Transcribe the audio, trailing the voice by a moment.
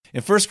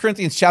In 1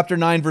 Corinthians chapter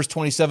 9, verse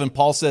 27,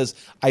 Paul says,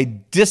 I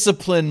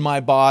discipline my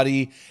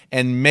body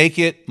and make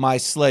it my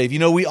slave. You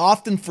know, we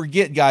often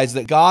forget, guys,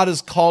 that God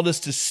has called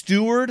us to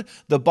steward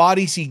the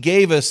bodies he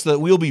gave us so that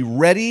we'll be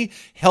ready,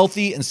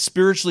 healthy, and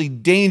spiritually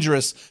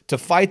dangerous to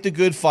fight the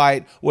good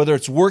fight, whether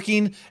it's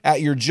working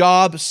at your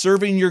job,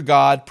 serving your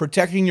God,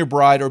 protecting your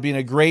bride, or being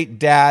a great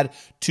dad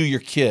to your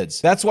kids.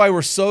 That's why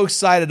we're so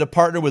excited to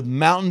partner with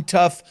Mountain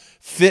Tough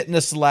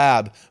Fitness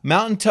Lab.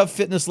 Mountain Tough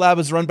Fitness Lab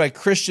is run by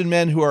Christian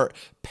men who are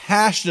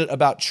passionate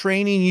about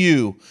training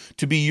you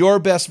to be your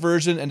best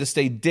version and to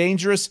stay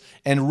dangerous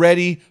and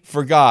ready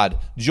for God.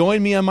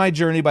 Join me on my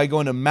journey by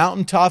going to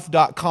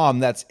mountaintough.com.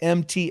 That's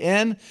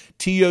MTNTOUGH,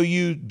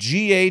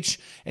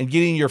 and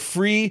getting your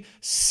free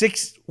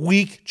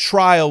 6-week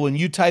trial when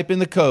you type in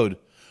the code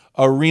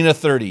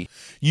ARENA30.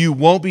 You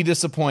won't be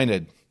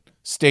disappointed.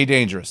 Stay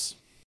dangerous.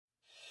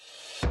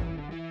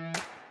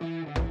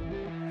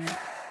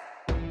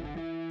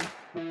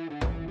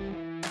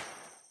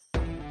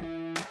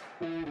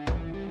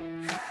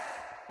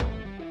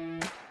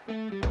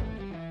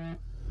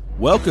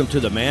 Welcome to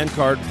the Man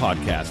Card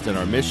Podcast and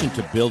our mission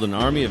to build an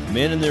army of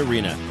men in the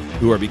arena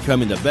who are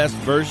becoming the best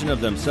version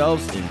of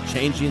themselves and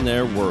changing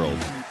their world.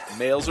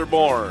 Males are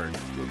born,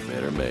 but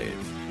men are made.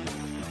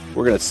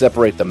 We're going to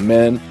separate the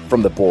men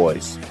from the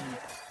boys.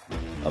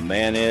 A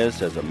man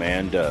is as a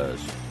man does.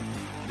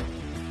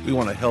 We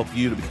want to help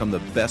you to become the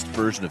best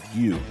version of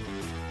you.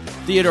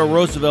 Theodore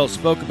Roosevelt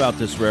spoke about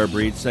this rare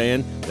breed,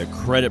 saying, the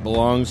credit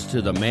belongs to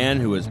the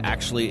man who is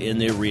actually in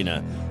the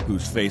arena,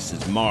 whose face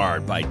is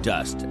marred by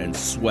dust and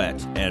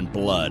sweat and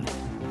blood.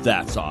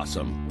 That's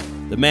awesome.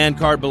 The man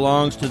card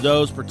belongs to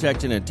those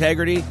protecting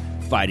integrity,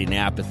 fighting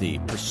apathy,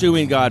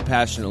 pursuing God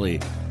passionately,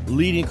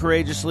 leading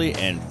courageously,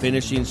 and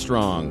finishing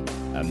strong.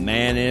 A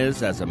man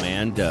is as a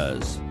man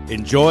does.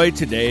 Enjoy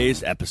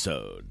today's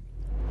episode.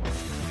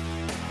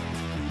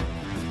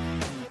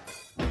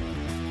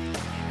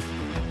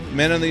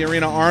 Men in the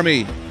Arena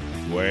Army.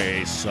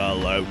 We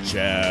salute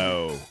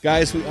you.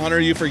 Guys, we honor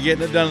you for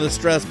getting it done in the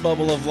stress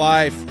bubble of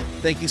life.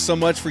 Thank you so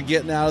much for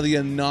getting out of the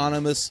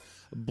anonymous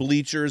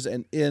bleachers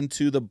and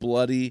into the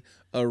bloody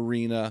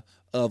arena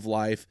of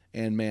life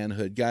and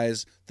manhood.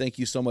 Guys, thank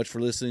you so much for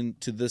listening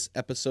to this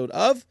episode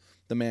of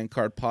the Man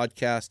Card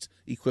Podcast,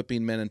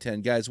 Equipping Men in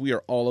 10. Guys, we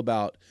are all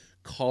about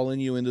calling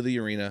you into the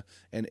arena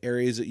and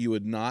areas that you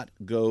would not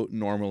go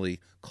normally,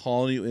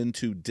 calling you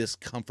into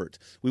discomfort.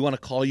 We want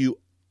to call you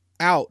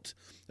out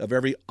of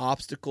every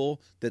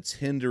obstacle that's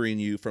hindering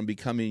you from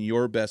becoming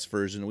your best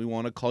version. We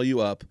want to call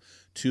you up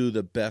to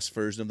the best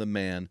version of the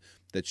man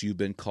that you've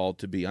been called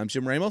to be. I'm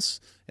Jim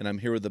Ramos, and I'm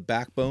here with the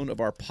backbone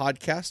of our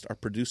podcast, our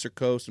producer,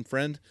 co-host, and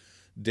friend,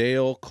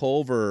 Dale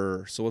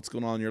Culver. So what's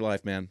going on in your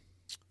life, man?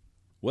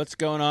 What's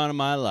going on in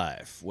my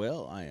life?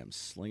 Well, I am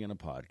slinging a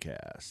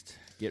podcast.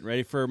 Getting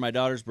ready for my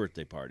daughter's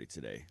birthday party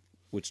today.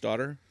 Which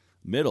daughter?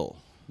 Middle.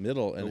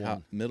 And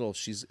how middle?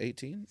 She's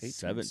 18?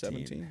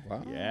 17.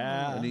 Wow.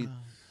 Yeah. I need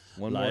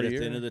one Light more at year.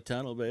 the end of the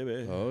tunnel,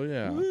 baby. Oh,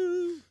 yeah.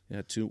 Woo.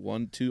 Yeah,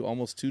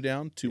 almost two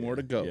down, two more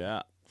to go.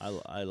 Yeah,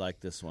 I like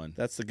this one.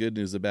 That's the good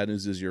news. The bad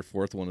news is your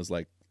fourth one is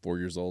like 4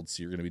 years old,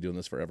 so you're going to be doing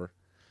this forever.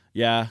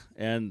 Yeah,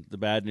 and the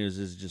bad news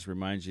is it just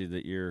reminds you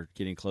that you're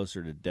getting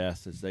closer to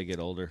death as they get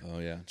older. Oh,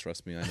 yeah.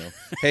 Trust me, I know.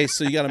 Hey,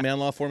 so you got a man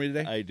law for me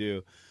today? I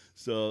do.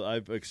 So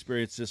I've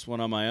experienced this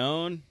one on my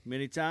own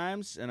many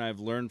times, and I've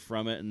learned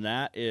from it, and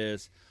that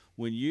is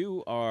when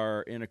you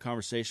are in a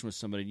conversation with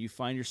somebody and you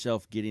find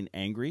yourself getting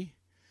angry,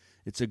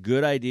 it's a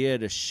good idea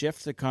to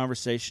shift the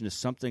conversation to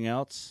something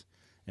else.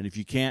 And if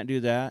you can't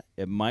do that,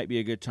 it might be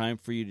a good time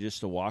for you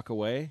just to walk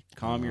away,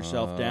 calm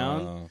yourself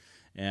down.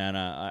 And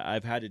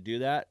I've had to do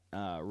that,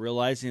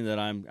 realizing that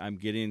I'm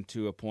getting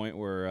to a point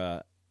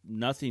where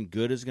nothing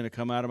good is going to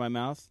come out of my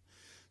mouth.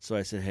 So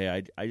I said,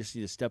 hey, I just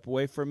need to step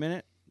away for a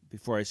minute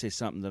before I say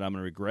something that I'm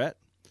going to regret.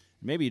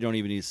 Maybe you don't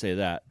even need to say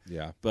that.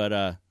 Yeah.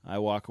 But I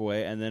walk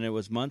away, and then it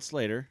was months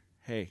later,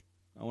 hey,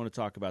 I want to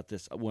talk about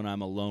this when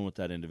I'm alone with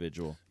that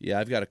individual. Yeah,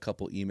 I've got a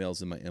couple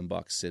emails in my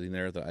inbox sitting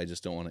there that I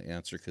just don't want to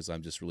answer because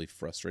I'm just really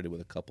frustrated with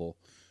a couple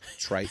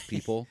trite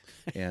people,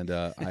 and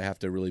I have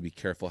to really be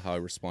careful how I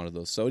respond to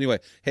those. So anyway,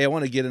 hey, I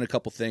want to get in a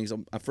couple things.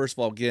 First of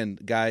all, again,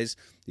 guys,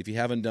 if you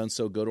haven't done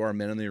so, go to our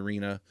Men in the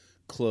Arena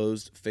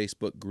closed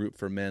Facebook group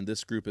for men.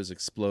 This group is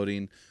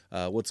exploding.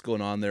 What's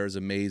going on there is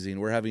amazing.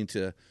 We're having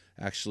to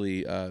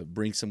actually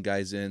bring some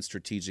guys in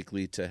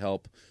strategically to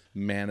help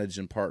manage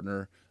and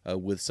partner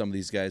with some of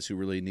these guys who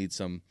really need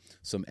some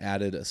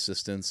added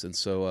assistance. And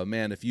so,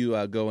 man, if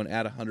you go and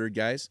add 100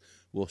 guys,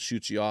 we'll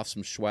shoot you off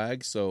some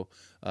swag. So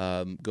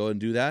go and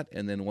do that.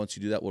 And then once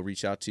you do that, we'll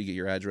reach out to you, get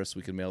your address.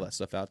 We can mail that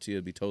stuff out to you.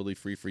 It'd be totally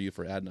free for you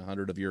for adding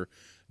 100 of your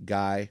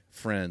guy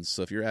friends.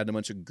 So if you're adding a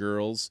bunch of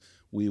girls,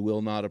 we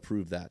will not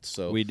approve that.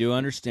 So we do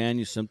understand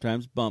you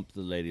sometimes bump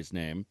the lady's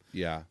name.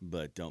 Yeah.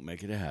 But don't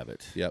make it a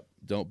habit. Yep.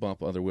 Don't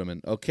bump other women.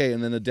 Okay,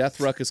 and then the Death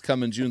Ruck is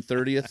coming June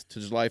 30th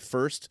to July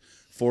 1st.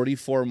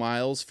 44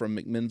 miles from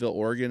McMinnville,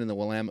 Oregon, in the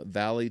Willamette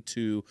Valley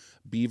to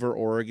Beaver,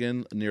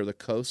 Oregon, near the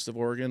coast of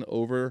Oregon,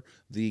 over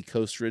the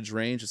Coast Ridge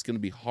Range. It's going to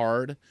be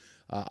hard.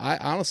 I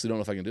honestly don't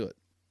know if I can do it.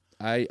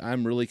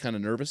 I'm really kind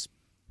of nervous,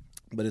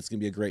 but it's going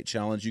to be a great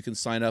challenge. You can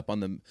sign up on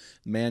the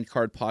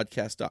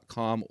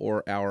mancardpodcast.com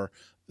or our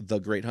The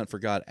Great Hunt for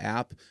God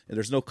app. And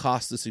there's no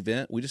cost to this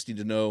event. We just need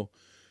to know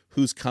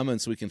who's coming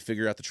so we can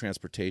figure out the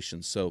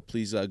transportation. So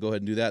please go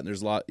ahead and do that. And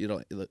there's a lot,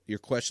 your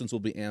questions will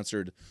be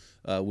answered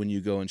when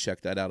you go and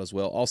check that out as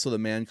well. Also, the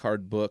Man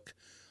Card book,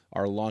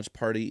 our launch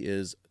party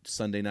is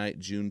Sunday night,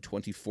 June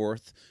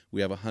 24th.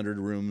 We have 100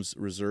 rooms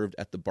reserved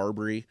at the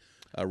Barbary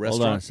restaurant.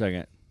 Hold on a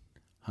second.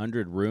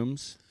 100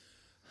 rooms?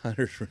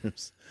 100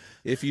 rooms.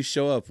 If you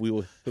show up, we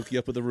will hook you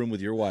up with a room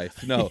with your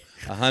wife. No,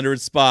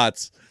 100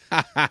 spots.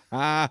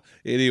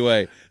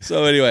 Anyway,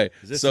 so it's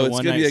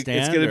going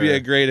to be a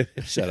great.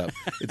 Shut up.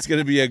 It's going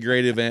to be a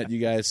great event, you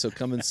guys. So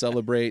come and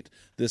celebrate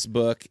this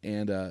book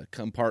and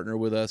come partner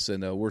with us,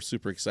 and we're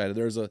super excited.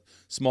 There's a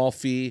small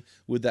fee.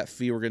 With that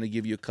fee, we're going to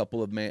give you a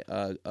couple of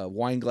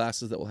wine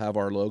glasses that will have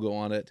our logo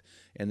on it,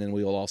 and then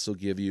we will also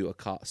give you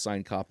a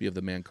signed copy of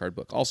the Man Card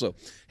book. Also,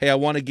 hey, I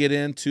want to get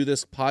into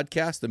this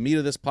podcast, the meat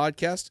of this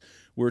podcast.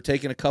 We're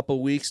taking a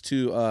couple weeks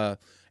to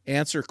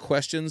answer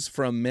questions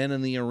from men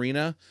in the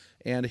arena.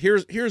 And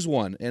here's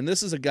one. And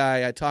this is a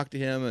guy, I talked to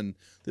him, and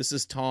this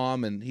is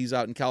Tom, and he's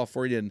out in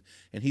California,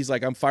 and he's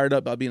like, I'm fired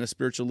up about being a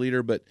spiritual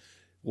leader, but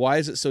why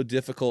is it so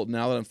difficult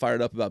now that I'm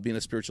fired up about being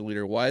a spiritual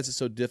leader? Why is it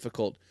so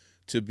difficult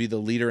to be the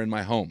leader in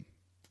my home?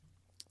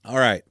 All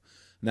right.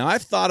 Now,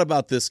 I've thought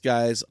about this,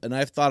 guys, and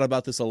I've thought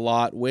about this a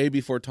lot way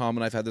before Tom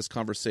and I've had this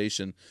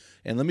conversation.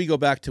 And let me go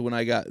back to when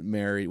I got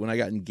married, when I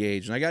got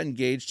engaged. When I got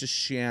engaged to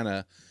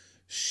Shanna,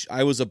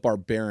 I was a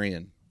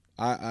barbarian.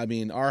 I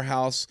mean, our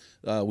house,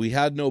 we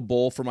had no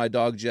bowl for my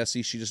dog,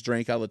 Jessie. She just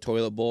drank out of the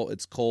toilet bowl.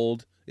 It's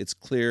cold. It's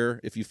clear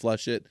if you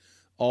flush it.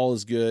 All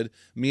is good.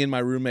 Me and my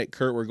roommate,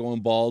 Kurt, were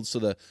going bald, so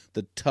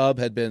the tub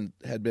had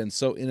been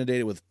so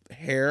inundated with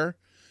hair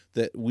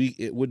that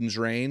it wouldn't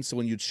drain. So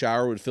when you'd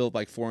shower, it would fill up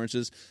like 4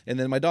 inches. And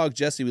then my dog,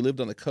 Jessie, we lived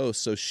on the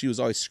coast, so she was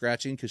always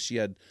scratching because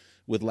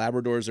with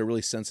Labradors, they're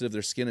really sensitive,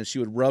 their skin, and she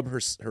would rub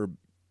her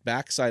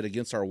backside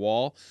against our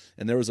wall,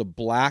 and there was a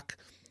black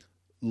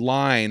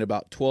line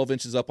about 12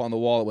 inches up on the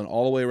wall that went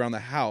all the way around the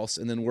house,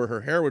 and then where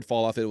her hair would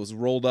fall off, it was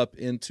rolled up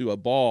into a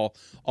ball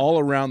all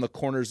around the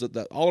corners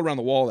all around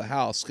the wall of the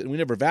house. And we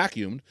never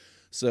vacuumed,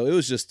 so it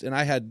was just. And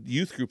I had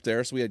youth group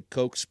there, so we had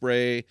Coke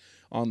spray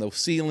on the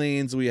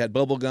ceilings, we had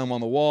bubble gum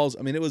on the walls.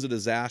 I mean, it was a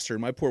disaster.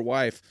 And my poor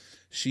wife,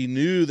 she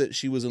knew that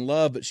she was in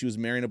love, but she was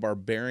marrying a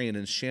barbarian.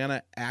 And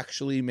Shanna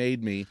actually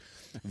made me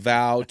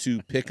vow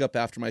to pick up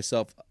after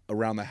myself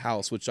around the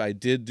house, which I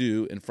did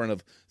do in front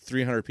of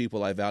 300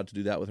 people. I vowed to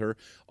do that with her.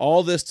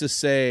 All this to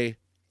say,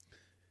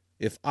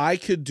 if I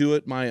could do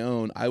it my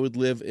own, I would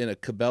live in a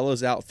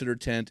Cabela's Outfitter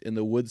tent in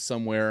the woods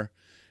somewhere,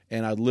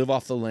 and I'd live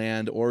off the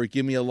land, or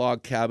give me a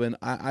log cabin.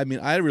 I mean,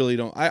 I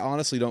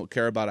honestly don't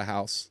care about a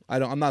house.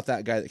 I'm not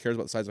that guy that cares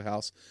about the size of a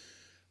house,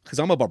 because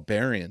I'm a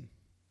barbarian.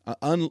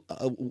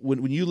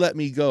 When you let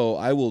me go,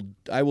 I will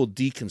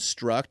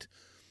deconstruct.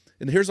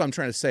 And here's what I'm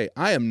trying to say.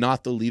 I am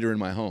not the leader in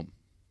my home.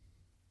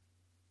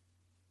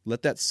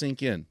 Let that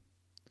sink in.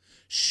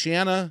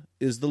 Shanna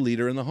is the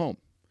leader in the home.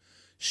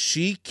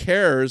 She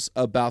cares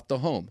about the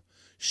home.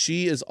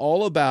 She is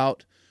all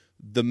about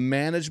the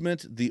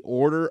management, the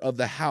order of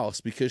the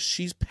house, because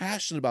she's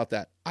passionate about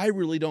that. I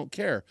really don't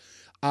care.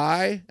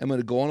 I am going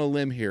to go on a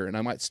limb here, and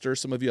I might stir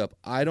some of you up.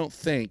 I don't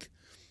think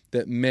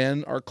that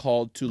men are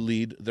called to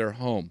lead their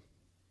home.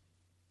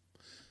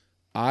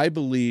 I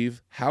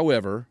believe,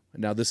 however,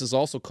 now this is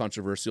also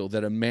controversial,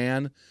 that a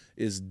man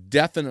is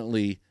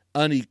definitely,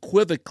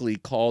 unequivocally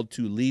called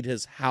to lead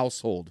his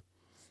household.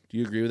 Do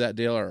you agree with that,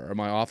 Dale, or am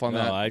I off on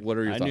that? What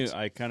are your thoughts?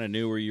 I kind of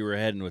knew where you were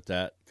heading with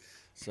that.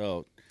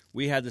 So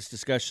we had this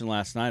discussion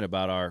last night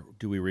about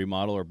do we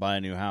remodel or buy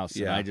a new house?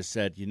 Yeah. And I just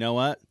said, you know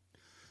what?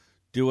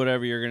 Do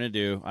whatever you're going to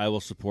do. I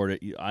will support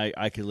it.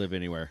 I could live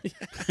anywhere.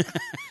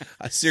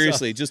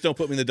 Seriously, just don't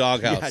put me in the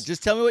doghouse. Yeah,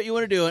 just tell me what you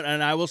want to do,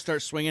 and I will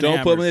start swinging Don't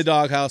hammers. put me in the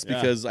doghouse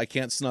because I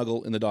can't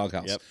snuggle in the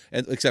doghouse,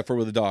 Yep. except for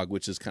with a dog,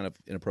 which is kind of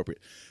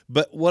inappropriate.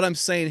 But what I'm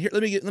saying here,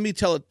 let me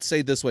say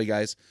it this way,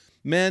 guys.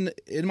 Men,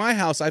 in my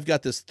house, I've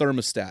got this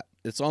thermostat.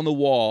 It's on the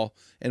wall,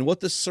 and what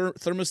this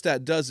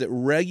thermostat does, it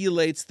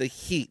regulates the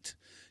heat.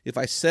 If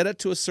I set it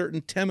to a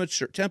certain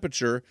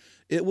temperature,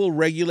 it will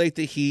regulate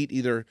the heat.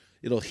 Either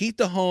it'll heat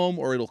the home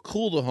or it'll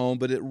cool the home,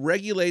 but it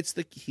regulates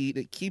the heat.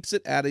 It keeps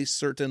it at a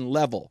certain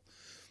level.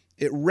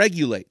 It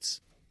regulates.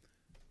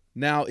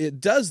 Now, it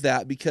does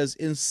that because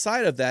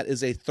inside of that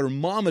is a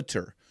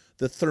thermometer.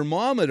 The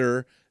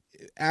thermometer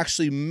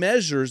actually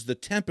measures the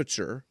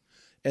temperature,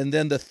 and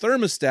then the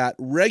thermostat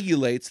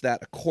regulates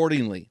that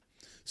accordingly.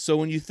 So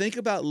when you think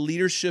about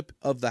leadership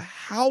of the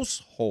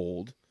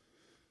household,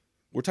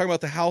 we're talking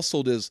about the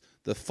household is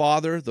the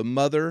father, the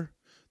mother,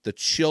 the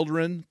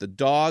children, the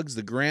dogs,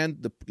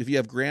 if you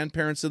have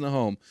grandparents in the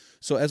home.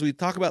 So as we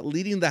talk about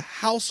leading the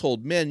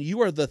household, men,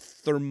 you are the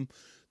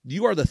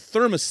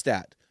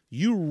thermostat.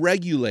 You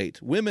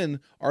regulate. Women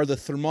are the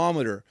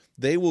thermometer.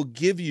 They will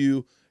give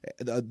you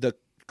the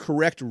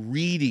correct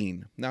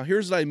reading. Now,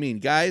 here's what I mean,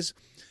 guys.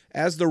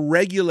 As the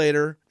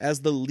regulator, as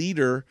the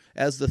leader,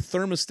 as the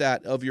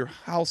thermostat of your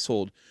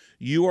household,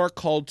 You are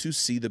called to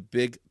see the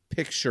big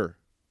picture.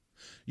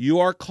 You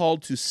are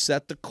called to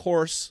set the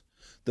course,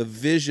 the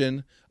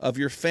vision of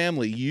your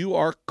family. You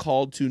are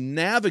called to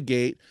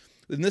navigate,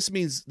 and this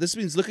means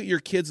look at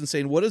your kids and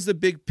saying, what is the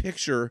big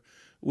picture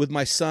with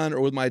my son or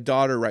with my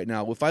daughter right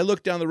now? If I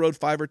look down the road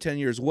 5 or 10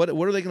 years, what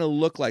are they going to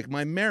look like?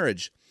 My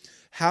marriage.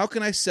 How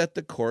can I set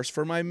the course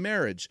for my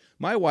marriage?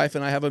 My wife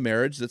and I have a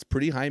marriage that's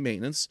pretty high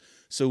maintenance,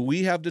 so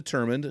we have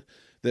determined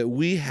that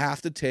we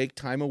have to take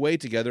time away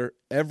together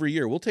every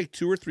year. We'll take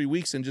 2 or 3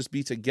 weeks and just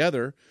be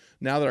together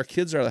now that our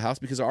kids are out of the house,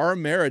 because our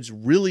marriage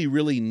really,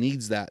 really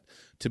needs that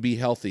to be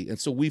healthy. And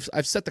so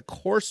I've set the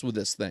course with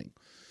this thing.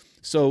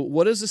 So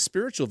what is the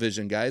spiritual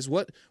vision, guys?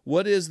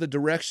 What is the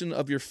direction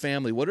of your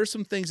family? What are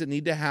some things that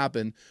need to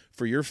happen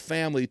for your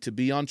family to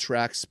be on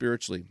track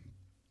spiritually?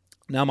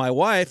 Now, my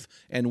wife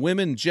and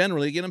women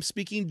generally, again, I'm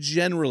speaking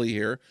generally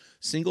here,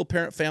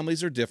 single-parent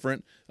families are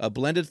different.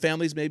 Blended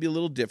families may be a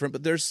little different,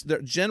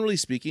 but generally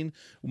speaking,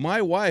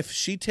 my wife,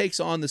 she takes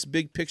on this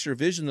big picture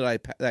vision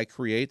that I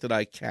create, that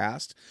I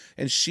cast,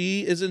 and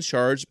she is in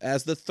charge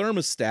as the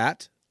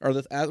thermostat,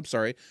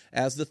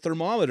 as the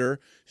thermometer.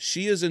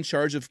 She is in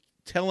charge of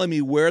telling me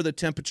where the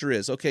temperature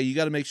is. Okay, you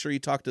got to make sure you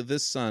talk to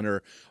this son,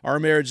 or our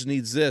marriage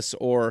needs this,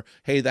 or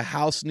hey, the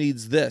house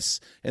needs this.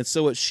 And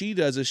so what she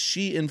does is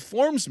she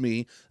informs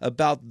me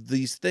about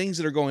these things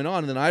that are going on,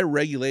 and then I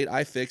regulate,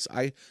 I fix,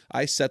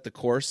 I set the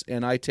course,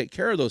 and I take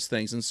care of those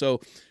things. And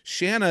so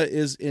Shanna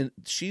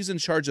she's in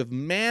charge of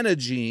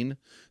managing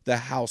the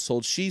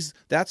household.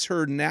 That's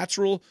her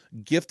natural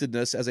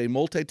giftedness as a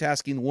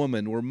multitasking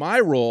woman, where my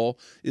role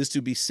is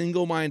to be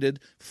single-minded,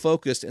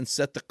 focused, and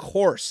set the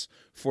course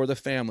for the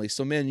family.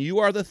 So men, you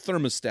are the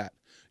thermostat.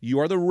 You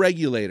are the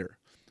regulator.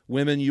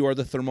 Women, you are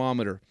the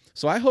thermometer.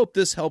 So I hope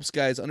this helps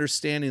guys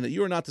understanding that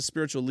you are not the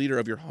spiritual leader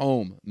of your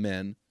home,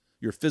 men,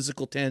 your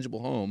physical,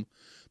 tangible home,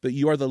 but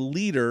you are the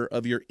leader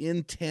of your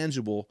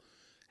intangible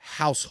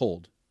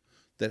household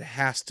that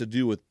has to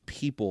do with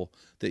people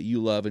that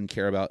you love and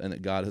care about and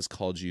that God has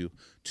called you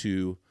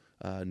to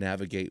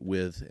navigate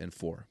with and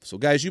for. So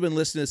guys, you've been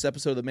listening to this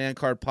episode of the Man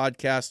Card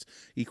Podcast,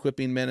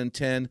 Equipping Men in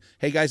 10.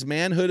 Hey guys,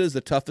 manhood is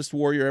the toughest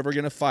war you're ever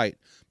going to fight,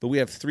 but we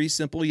have 3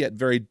 simple yet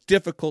very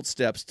difficult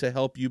steps to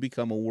help you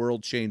become a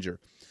world changer.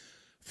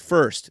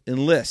 First,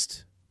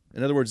 enlist.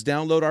 In other words,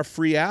 download our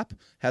free app,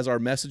 has our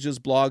messages,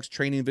 blogs,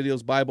 training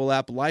videos, Bible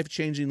app,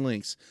 life-changing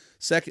links.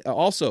 Second,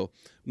 also,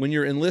 when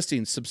you're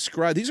enlisting,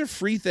 subscribe. These are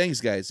free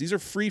things, guys. These are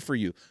free for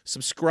you.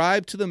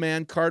 Subscribe to the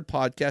Man Card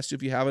Podcast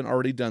if you haven't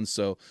already done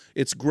so.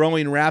 It's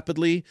growing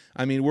rapidly.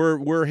 I mean,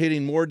 we're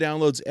hitting more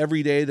downloads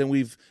every day than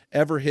we've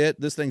ever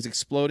hit. This thing's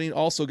exploding.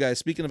 Also, guys,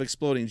 speaking of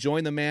exploding,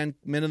 join the Men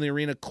in the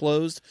Arena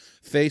closed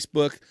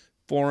Facebook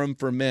forum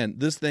for men.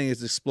 This thing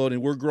is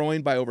exploding. We're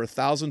growing by over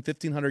 1,000,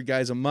 1,500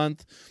 guys a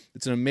month.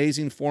 It's an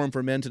amazing forum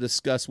for men to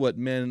discuss what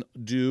men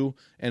do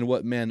and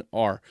what men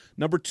are.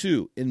 Number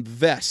 2,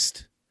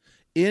 invest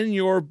in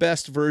your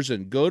best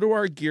version. Go to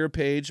our gear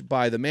page,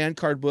 buy the Man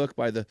Card book,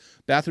 buy the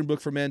Bathroom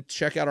Book for Men,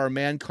 check out our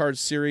Man Card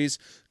series.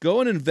 Go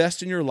and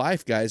invest in your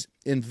life, guys.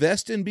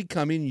 Invest in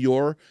becoming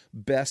your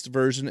best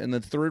version. And the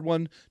third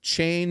one,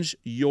 change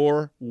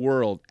your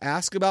world.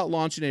 Ask about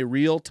launching a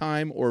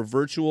real-time or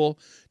virtual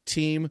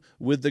team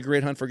with the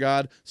Great Hunt for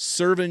God.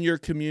 Serve in your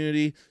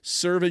community,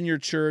 serve in your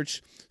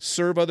church,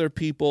 serve other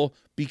people,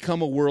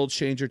 become a world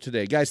changer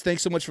today. Guys,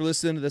 thanks so much for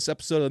listening to this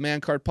episode of the Man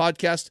Card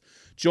Podcast.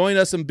 Join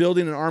us in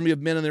building an army of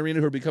men in the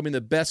arena who are becoming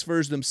the best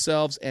version of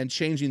themselves and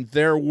changing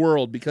their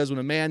world, because when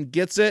a man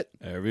gets it,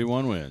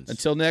 everyone wins.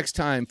 Until next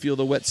time, feel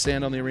the wet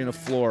sand on the arena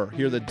floor,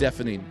 hear the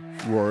deafening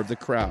roar of the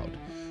crowd,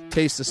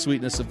 taste the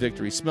sweetness of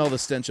victory, smell the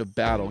stench of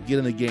battle, get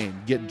in the game,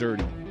 get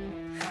dirty,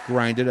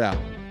 grind it out,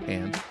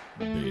 and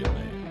be a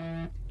man.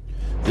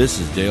 This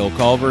is Dale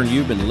Culver, and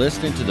you've been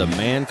listening to the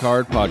Man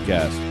Card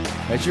Podcast.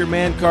 Has your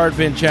Man Card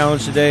been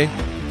challenged today?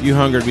 If you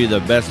hunger to be the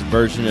best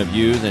version of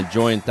you, then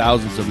join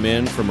thousands of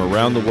men from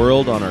around the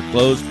world on our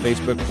closed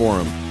Facebook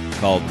forum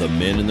called The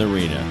Men in the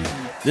Arena.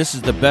 This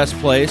is the best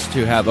place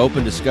to have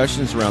open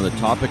discussions around the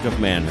topic of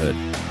manhood.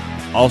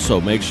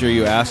 Also, make sure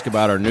you ask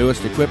about our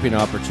newest equipping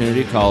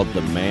opportunity called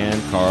the Man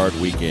Card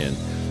Weekend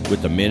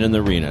with the Men in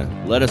the Arena.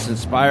 Let us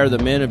inspire the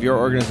men of your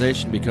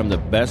organization to become the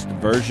best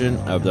version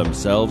of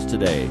themselves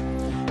today.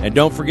 And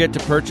don't forget to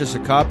purchase a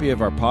copy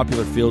of our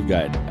popular field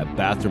guide, A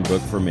Bathroom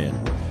Book for Men.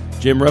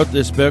 Jim wrote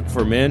this book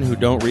for men who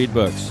don't read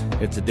books.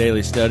 It's a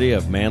daily study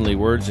of manly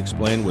words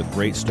explained with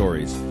great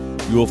stories.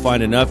 You will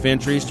find enough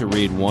entries to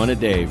read one a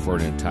day for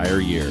an entire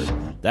year.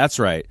 That's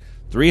right,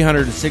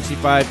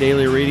 365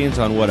 daily readings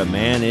on what a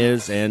man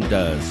is and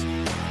does.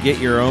 Get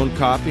your own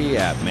copy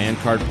at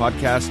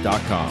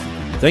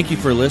mancardpodcast.com. Thank you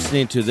for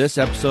listening to this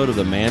episode of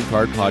the Man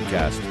Card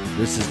Podcast.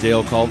 This is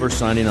Dale Culver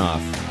signing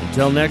off.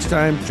 Until next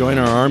time, join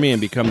our army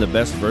and become the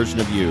best version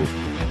of you.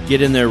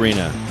 Get in the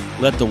arena.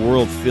 Let the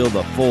world feel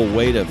the full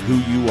weight of who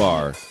you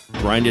are.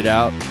 Grind it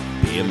out.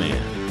 Be a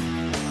man.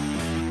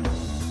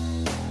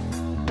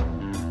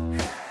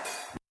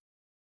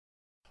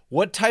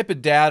 What type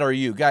of dad are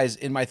you? Guys,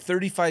 in my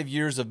 35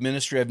 years of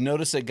ministry, I've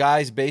noticed that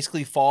guys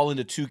basically fall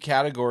into 2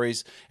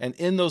 categories. And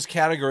in those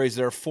categories,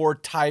 there are 4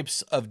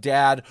 types of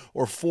dad,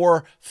 or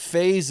 4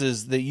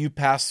 phases that you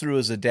pass through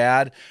as a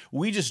dad.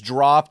 We just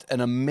dropped an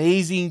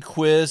amazing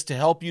quiz to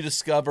help you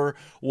discover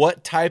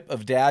what type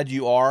of dad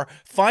you are.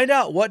 Find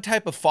out what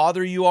type of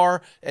father you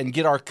are and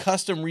get our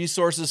custom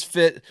resources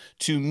fit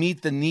to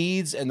meet the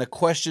needs and the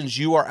questions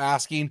you are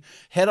asking.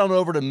 Head on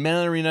over to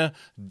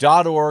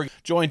menarena.org.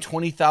 Join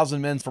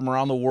 20,000 men from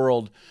around the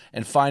world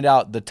and find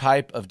out the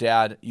type of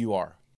dad you are.